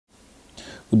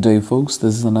Good day, folks.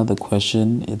 This is another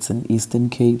question. It's an Eastern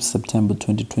Cape September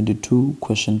 2022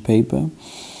 question paper.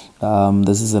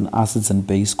 This is an acids and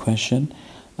base question.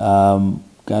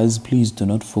 Guys, please do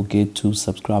not forget to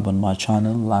subscribe on my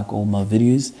channel, like all my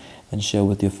videos, and share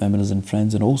with your families and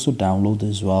friends, and also download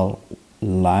as well.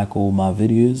 Like all my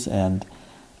videos and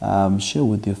share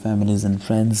with your families and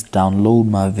friends. Download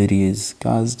my videos,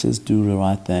 guys. Just do the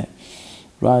right thing.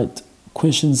 Right.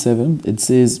 Question 7. It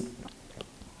says,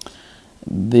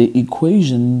 the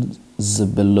equations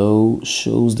below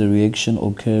shows the reaction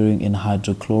occurring in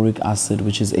hydrochloric acid,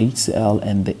 which is HCl,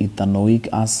 and the ethanoic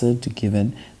acid,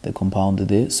 given the compound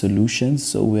there, solutions.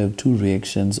 So we have two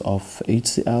reactions of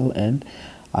HCl and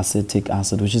acetic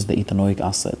acid, which is the ethanoic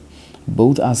acid.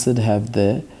 Both acid have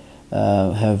a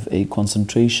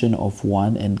concentration of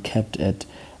 1 and kept at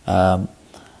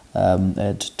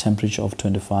temperature of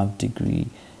 25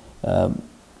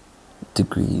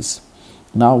 degrees.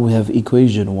 Now we have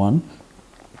equation 1.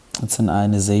 It's an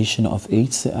ionization of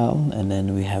HCl, and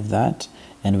then we have that,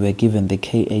 and we're given the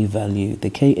Ka value. The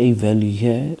Ka value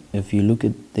here, if you look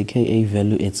at the Ka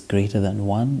value, it's greater than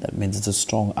 1. That means it's a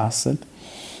strong acid.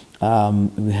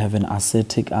 We have an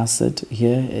acetic acid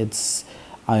here. It's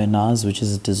ionized, which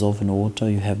is dissolved in water.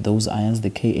 You have those ions. The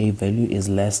Ka value is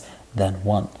less than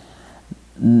 1.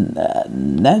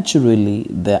 Naturally,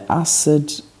 the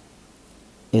acid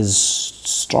is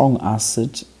strong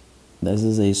acid. This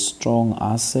is a strong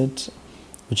acid,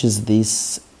 which is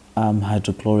this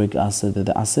hydrochloric acid.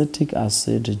 The acetic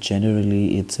acid,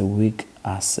 generally, it's a weak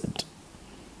acid.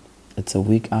 It's a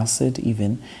weak acid.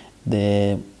 Even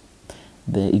the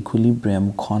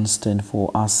equilibrium constant for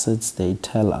acids, they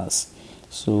tell us.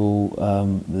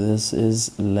 So this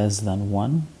is less than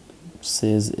 1,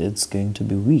 says it's going to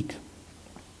be weak,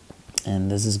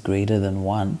 and this is greater than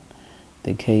 1.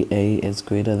 The Ka is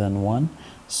greater than 1,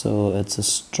 so it's a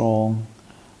strong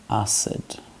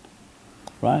acid,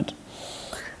 right?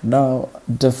 Now,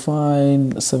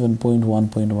 define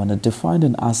 7.1.1. Define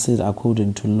an acid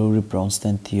according to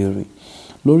Lowry-Bronsted theory.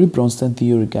 Lowry-Bronsted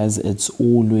theory, guys, it's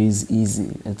always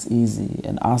easy. It's easy.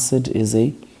 An acid is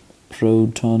a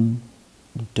proton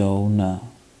donor.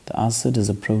 The acid is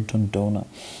a proton donor,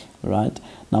 right?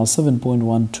 Now,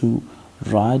 7.12.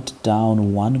 Write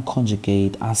down one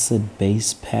conjugate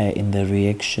acid-base pair in the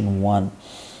reaction 1.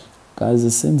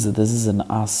 Guys, since this is an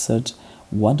acid,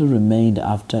 what remained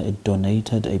after it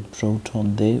donated a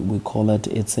proton there, we call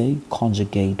it's a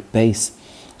conjugate base.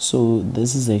 So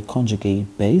this is a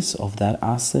conjugate base of that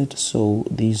acid, so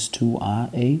these two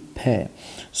are a pair.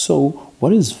 So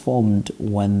what is formed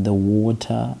when the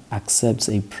water accepts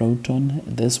a proton?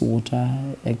 This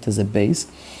water acts as a base.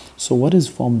 So what is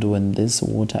formed when this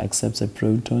water accepts a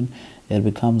proton? It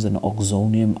becomes an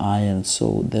oxonium ion.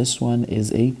 So this one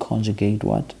is a conjugate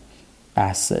what?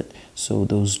 Acid. So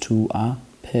those two are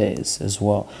pairs as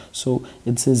well. So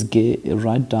it says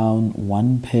write down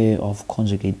one pair of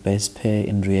conjugate base pair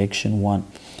in reaction 1.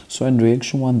 So in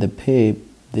reaction 1, the pair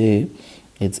there,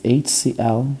 it's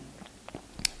HCl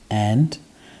and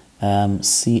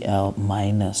Cl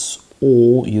minus,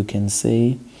 or you can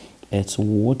say it's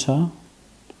water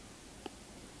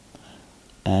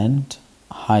and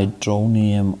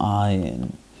hydronium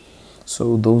ion.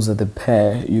 So those are the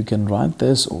pair. You can write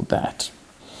this or that.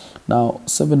 Now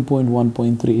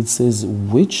 7.1.3, it says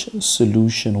which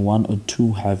solution 1 or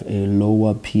 2 have a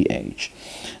lower pH.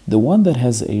 The one that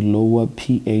has a lower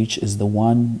pH is the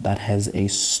one that has a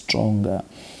stronger,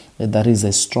 that is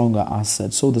a stronger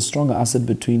acid. So the stronger acid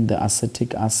between the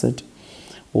acetic acid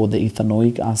or the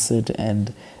ethanoic acid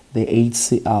and the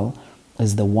HCl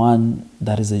is the one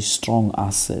that is a strong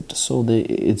acid. So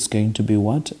it's going to be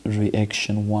what?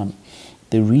 Reaction 1.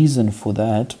 The reason for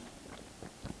that,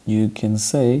 you can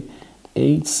say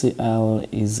HCl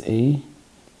is a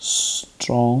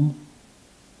strong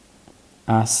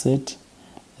acid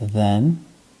than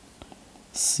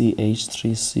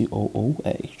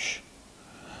CH3COOH.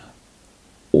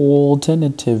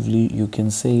 Alternatively, you can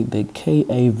say the Ka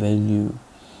value,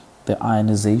 the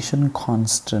ionization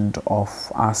constant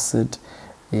of acid,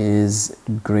 is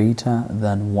greater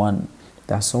than 1.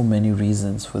 There are so many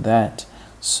reasons for that.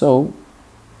 So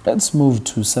let's move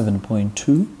to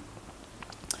 7.2.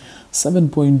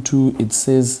 7.2, it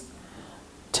says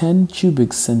 10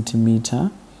 cubic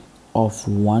centimeter of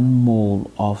 1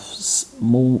 mole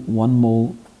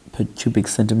per cubic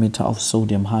centimeter of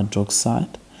sodium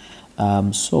hydroxide.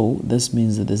 So this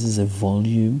means that this is a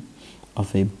volume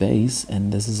of a base,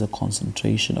 and this is a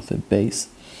concentration of a base.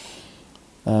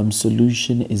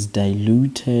 Solution is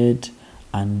diluted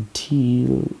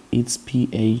until its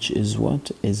pH is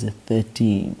what? Is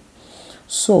 13.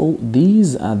 So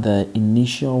these are the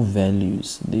initial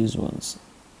values, these ones.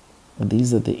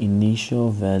 These are the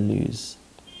initial values,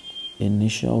 and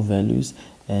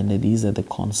these are the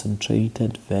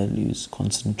concentrated values,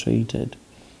 concentrated.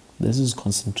 This is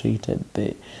concentrated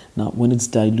there. Now, when it's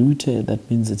diluted, that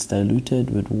means it's diluted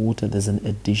with water. There's an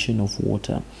addition of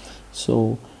water.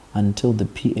 So until the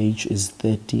pH is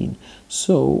 13.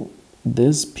 So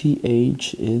this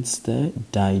pH is the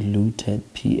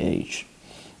diluted pH.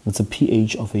 It's a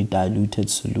pH of a diluted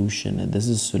solution. And this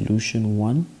is solution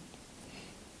 1.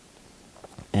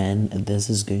 And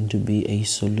this is going to be a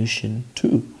solution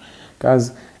 2.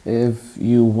 Guys, if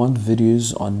you want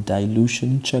videos on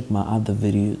dilution, check my other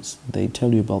videos. They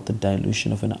tell you about the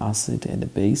dilution of an acid and a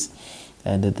base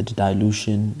and the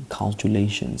dilution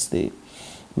calculations there.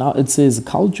 Now it says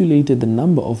calculated the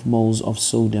number of moles of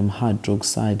sodium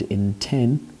hydroxide in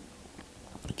 10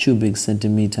 cubic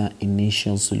centimeter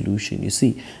initial solution. You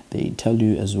see, they tell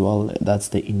you as well that's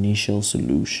the initial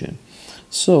solution.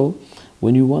 So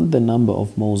when you want the number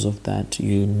of moles of that,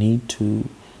 you need to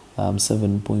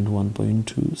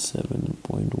 7.1.2,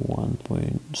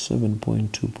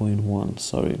 7.2.1,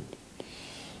 sorry.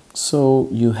 So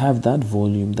you have that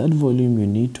volume. That volume you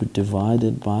need to divide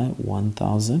it by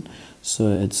 1000. So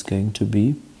it's going to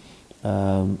be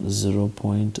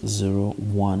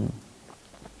 0.01.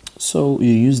 So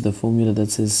you use the formula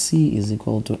that says C is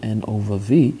equal to N over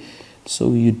V.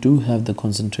 So you do have the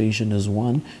concentration as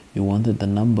 1. You wanted the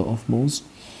number of moles.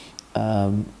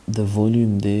 The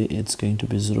volume there, it's going to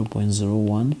be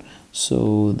 0.01.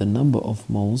 So the number of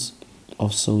moles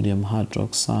of sodium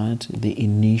hydroxide, the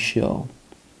initial,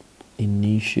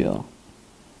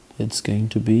 it's going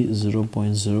to be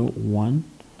 0.01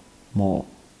 mole.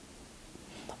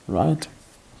 Right?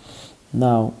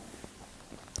 Now,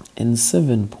 in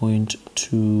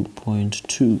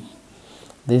 7.2.2,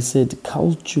 they said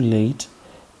calculate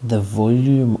the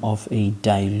volume of a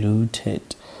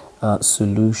diluted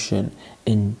solution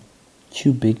in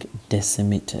cubic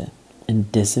decimeter, in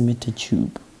decimeter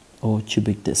cube or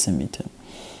cubic decimeter.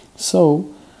 So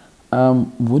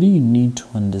what do you need to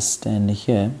understand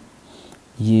here?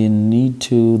 You need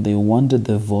to, they wanted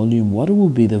the volume. What will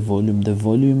be the volume? The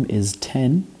volume is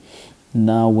 10.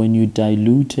 Now when you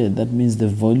dilute it, that means the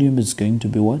volume is going to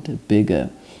be what? Bigger.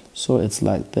 So it's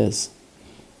like this.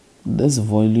 This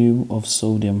volume of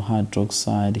sodium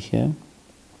hydroxide here,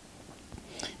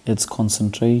 it's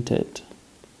concentrated.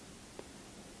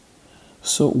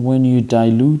 So when you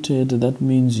dilute it, that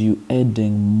means you're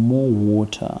adding more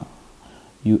water.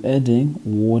 You're adding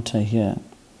water here.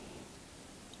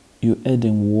 You're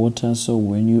adding water. So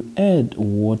when you add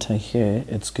water here,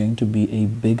 it's going to be a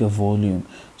bigger volume.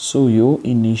 So your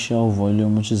initial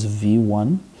volume, which is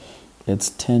V1, it's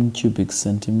 10 cubic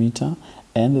centimeter.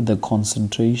 And the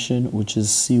concentration, which is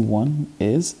C1,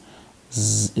 is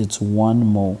it's 1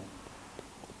 mole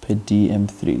per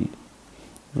dm3,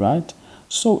 right?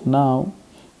 So now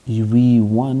we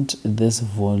want this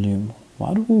volume.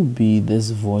 What will be this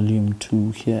volume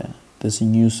 2 here? This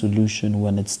new solution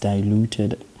when it's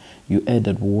diluted, you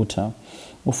added water.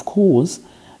 Of course,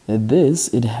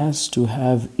 it has to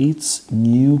have its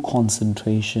new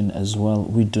concentration as well.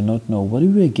 We do not know. What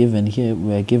we are given here,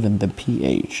 we are given the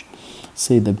pH.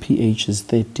 Say the pH is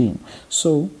 13.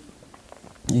 So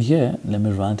here, let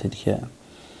me write it here.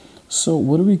 So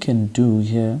what we can do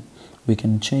here, we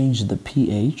can change the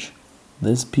pH.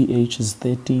 This pH is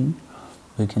 13.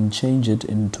 We can change it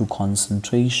into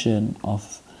concentration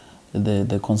of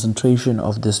the concentration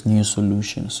of this new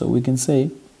solution. So we can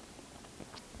say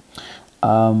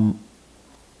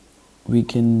we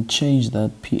can change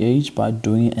that pH by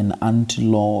doing an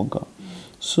antilog.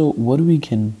 So what we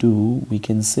can do, we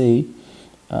can say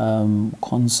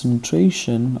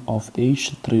concentration of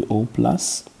H3O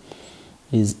plus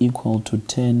is equal to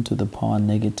 10 to the power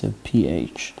negative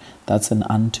pH. That's an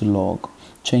antilog,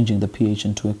 changing the pH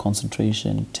into a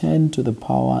concentration, 10 to the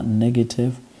power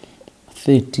negative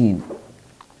 13.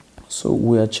 So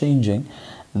we are changing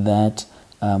that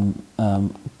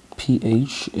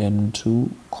pH into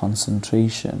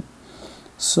concentration.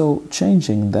 So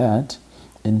changing that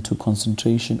into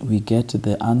concentration, we get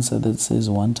the answer that says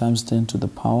 1 times 10 to the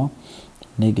power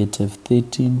negative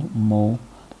 13 mole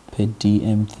per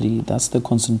dm3. That's the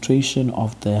concentration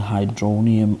of the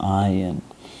hydronium ion.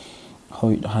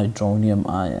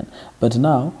 But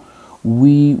now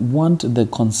we want the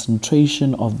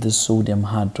concentration of the sodium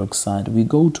hydroxide. We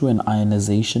go to an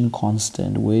ionization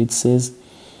constant where it says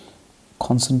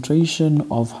concentration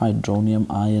of hydronium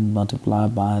ion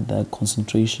multiplied by the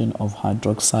concentration of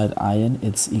hydroxide ion.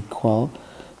 It's equal.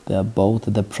 They're both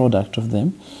the product of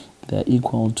them they're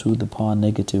equal to the power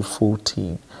negative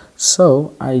 14.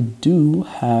 So I do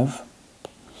have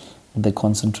the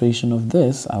concentration of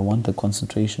this. I want the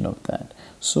concentration of that.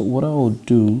 So what I will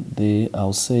do there,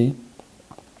 I'll say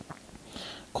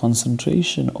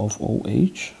concentration of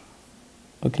OH.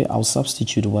 Okay, I'll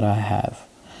substitute what I have.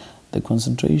 The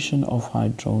concentration of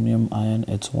hydronium ion,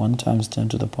 it's 1 times 10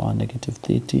 to the power negative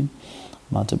 13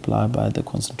 multiplied by the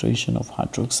concentration of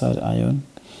hydroxide ion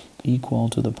equal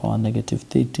to the power negative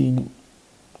 13.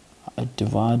 I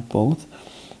divide both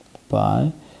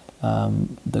by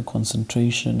the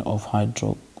concentration of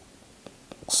the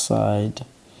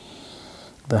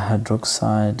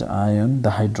hydroxide ion,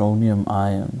 the hydronium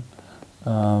ion.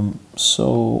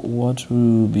 So what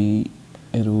will be,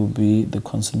 it will be the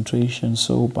concentration.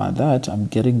 So by that I'm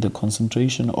getting the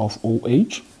concentration of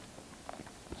OH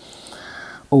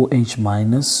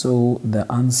minus. So the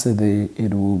answer there,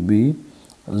 it will be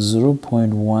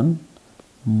 0.1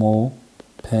 mole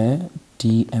per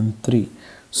dm3.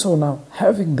 So now,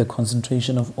 having the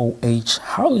concentration of OH,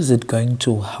 how is it going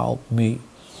to help me?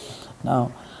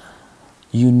 Now,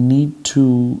 you need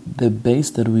to, the base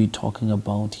that we're talking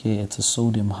about here, it's a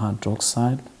sodium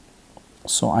hydroxide.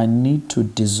 So I need to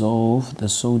dissolve the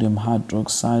sodium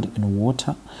hydroxide in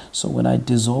water. So when I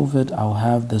dissolve it, I'll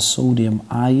have the sodium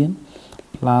ion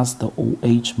plus the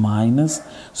OH minus.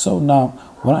 So now,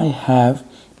 what I have,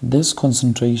 this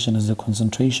concentration is the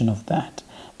concentration of that.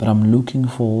 But I'm looking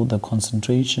for the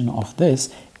concentration of this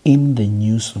in the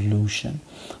new solution.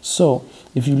 So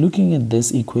if you're looking at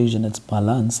this equation, it's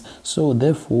balanced. So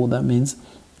therefore, that means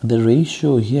the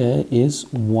ratio here is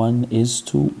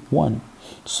 1:1.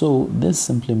 So this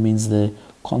simply means the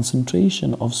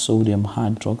concentration of sodium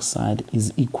hydroxide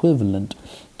is equivalent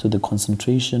to the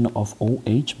concentration of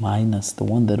OH minus, the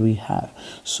one that we have.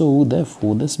 So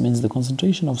therefore, this means the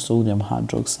concentration of sodium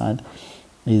hydroxide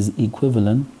is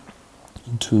equivalent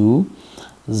to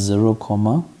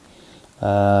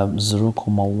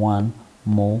 0.1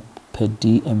 mole per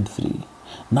dm3.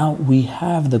 Now we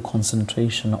have the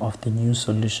concentration of the new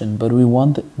solution, but we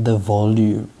want the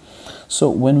volume. So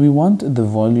when we want the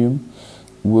volume,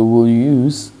 we will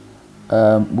use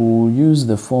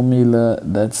the formula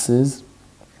that says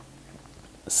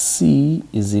C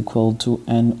is equal to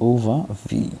N over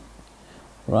V,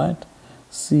 right?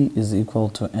 C is equal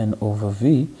to N over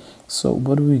V. So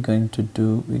what are we going to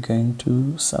do? We're going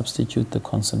to substitute the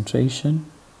concentration.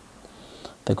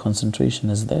 The concentration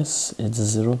is this, it's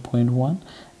 0.1,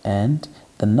 and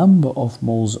the number of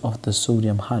moles of the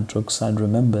sodium hydroxide,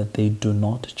 remember, they do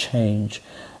not change.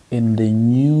 In the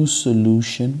new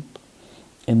solution,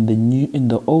 in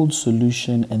the old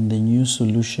solution and the new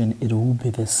solution, it will be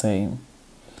the same.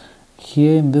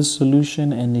 Here in this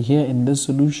solution and here in this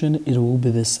solution, it will be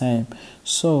the same.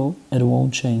 So it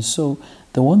won't change. So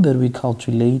the one that we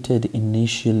calculated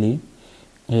initially,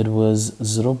 it was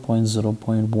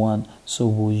 0.0.1. So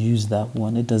we'll use that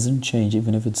one. It doesn't change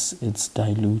even if it's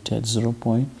diluted.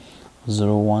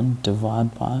 0.01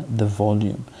 divided by the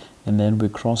volume. And then we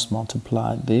cross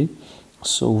multiply there.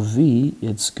 So V,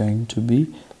 it's going to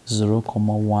be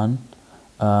 0.1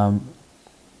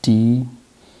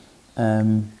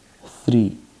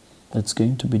 dm3. It's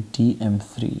going to be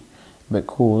dm3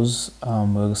 because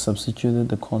we substituted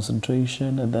the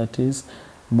concentration, and that is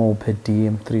mole per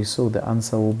dm3. So the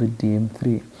answer will be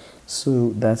dm3.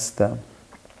 So that's the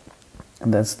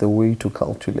way to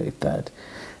calculate that.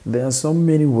 There are so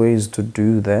many ways to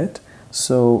do that.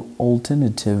 So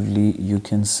alternatively, you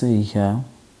can say here,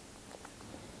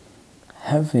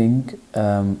 having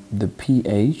the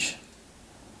pH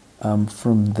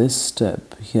from this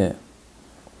step here,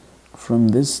 from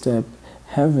this step,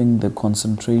 having the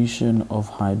concentration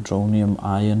of hydronium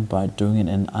ion by doing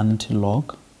an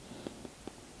antilog.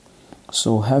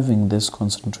 So having this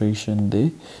concentration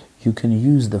there, you can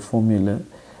use the formula,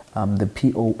 the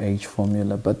POH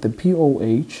formula, but the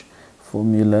POH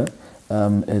formula,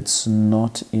 it's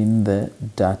not in the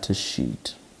data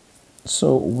sheet.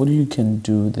 So what you can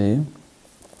do there,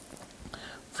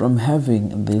 from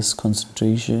having this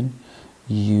concentration,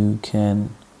 you can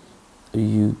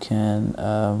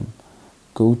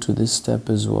go to this step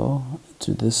as well,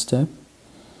 to this step,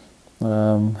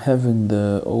 having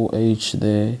the OH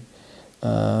there.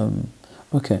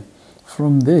 Okay,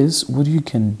 from this, what you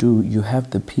can do, you have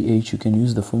the pH, you can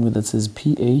use the formula that says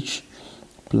pH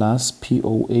plus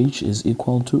POH is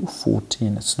equal to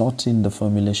 14. It's not in the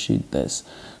formula sheet, this.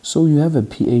 So you have a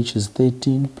pH is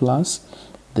 13 plus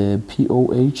the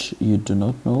POH you do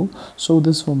not know. So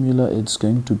this formula, it's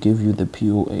going to give you the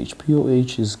POH.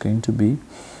 POH is going to be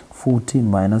 14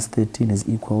 minus 13 is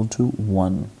equal to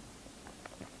 1.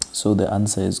 So the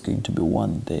answer is going to be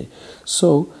 1 there.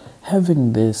 So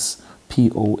having this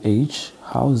POH,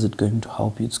 how is it going to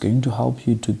help you? It's going to help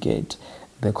you to get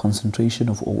the concentration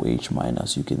of OH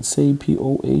minus. You can say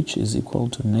POH is equal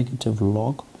to negative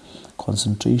log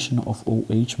concentration of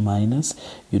OH minus.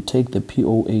 You take the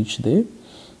POH there,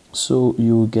 so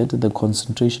you get the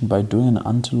concentration by doing an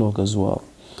antilog as well.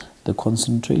 The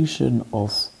concentration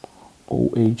of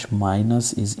OH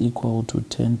minus is equal to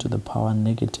 10 to the power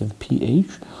negative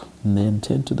pH, and then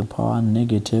 10 to the power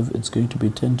negative, it's going to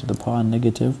be 10 to the power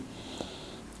negative,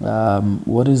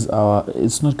 what is our,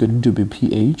 it's not going to be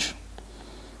pH,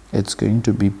 it's going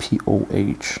to be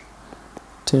POH.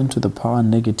 10 to the power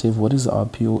negative, what is our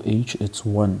POH? It's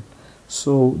 1.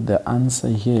 So the answer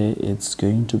here, it's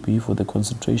going to be, for the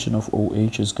concentration of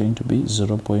OH, is going to be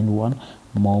 0.1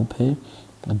 mole per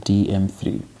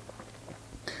dm3.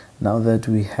 Now that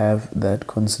we have that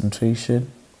concentration,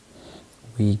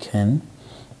 we have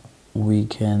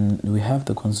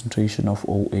the concentration of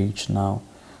OH now.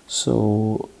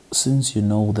 So since you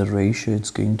know the ratio,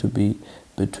 it's going to be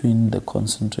between the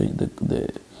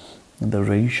the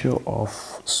ratio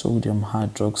of sodium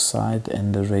hydroxide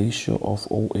and the ratio of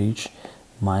OH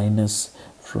minus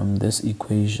from this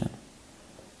equation.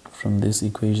 From this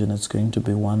equation, it's going to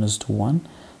be 1:1.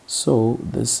 So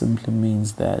this simply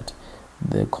means that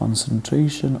the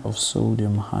concentration of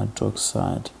sodium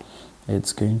hydroxide,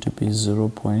 it's going to be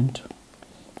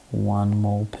 0.1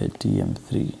 mole per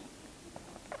dm3.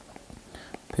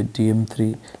 Per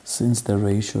dm3, since the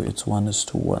ratio it's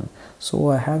 1:1.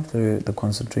 So I have the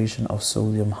concentration of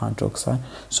sodium hydroxide,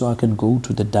 so I can go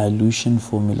to the dilution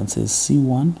formula and say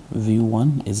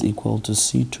C1V1 is equal to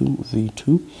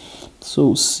C2V2.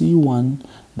 So C1,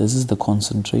 this is the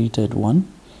concentrated one,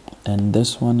 and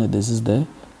this one, this is the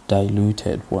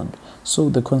diluted one. So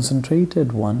the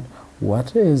concentrated one,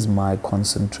 what is my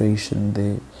concentration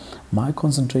there? My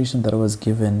concentration that I was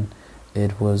given,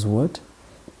 it was what?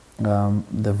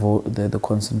 The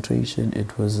concentration,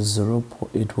 it was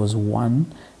 1,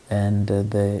 and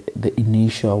the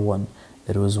initial one,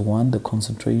 it was 1. The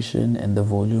concentration and the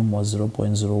volume was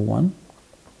 0.01.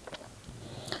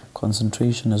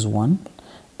 Concentration is 1,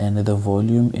 and the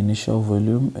volume, initial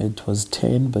volume, it was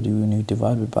 10, but when you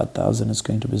divide it by 1,000, it's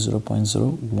going to be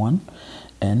 0.01.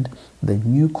 And the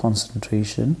new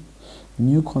concentration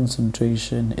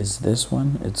is this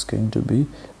one, it's going to be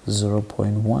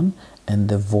 0.1, and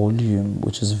the volume,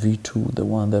 which is V2, the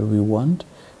one that we want,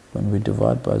 when we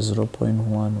divide by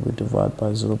 0.1, we divide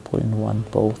by 0.1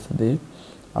 both there,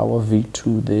 our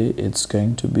V2 there, it's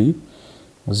going to be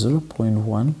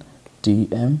 0.1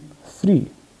 dm3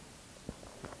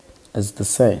 as the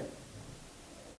same.